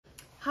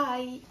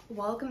Hi,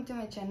 welcome to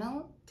my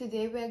channel.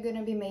 Today we are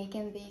gonna be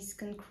making these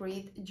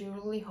concrete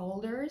jewelry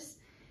holders.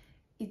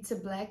 It's a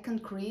black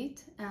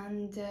concrete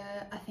and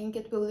I think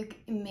it will look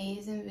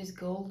amazing with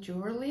gold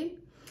jewelry.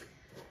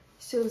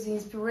 So the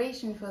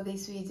inspiration for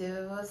this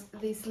video was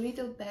this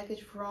little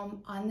package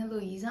from Anna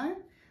Luisa.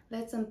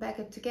 Let's unpack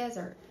it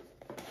together.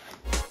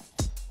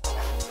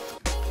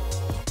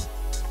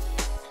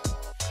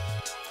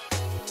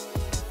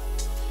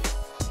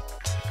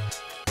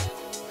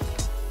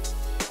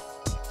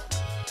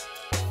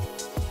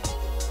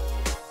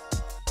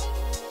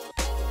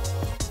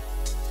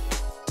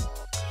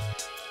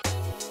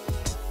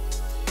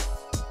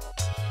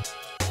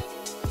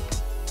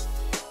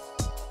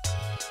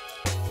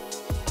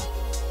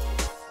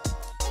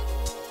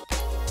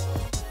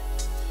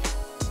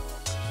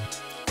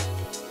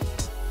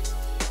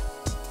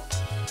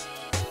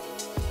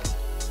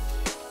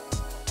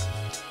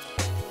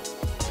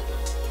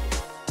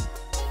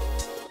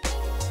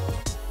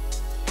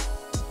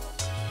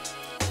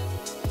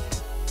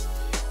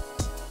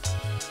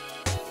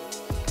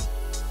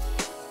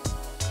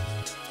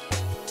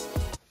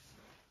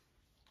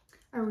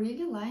 I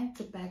really like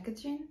the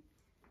packaging.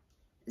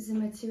 The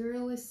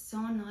material is so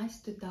nice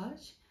to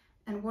touch,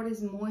 and what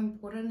is more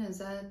important is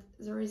that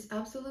there is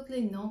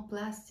absolutely no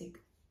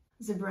plastic.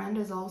 The brand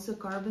is also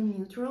carbon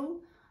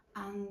neutral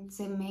and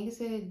they make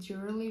the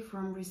jewelry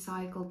from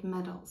recycled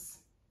metals.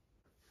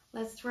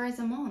 Let's try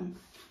them on.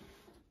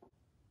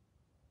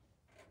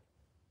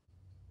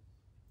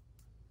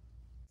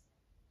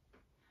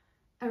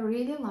 I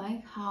really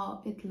like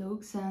how it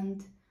looks,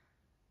 and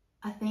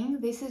I think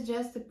this is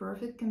just the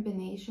perfect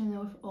combination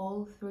of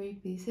all three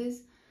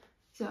pieces,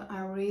 so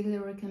I really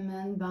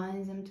recommend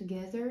buying them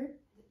together.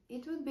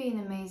 It would be an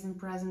amazing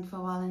present for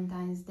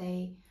Valentine's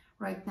Day.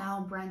 Right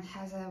now, brand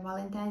has a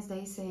Valentine's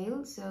Day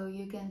sale, so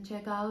you can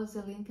check out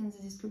the link in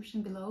the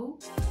description below.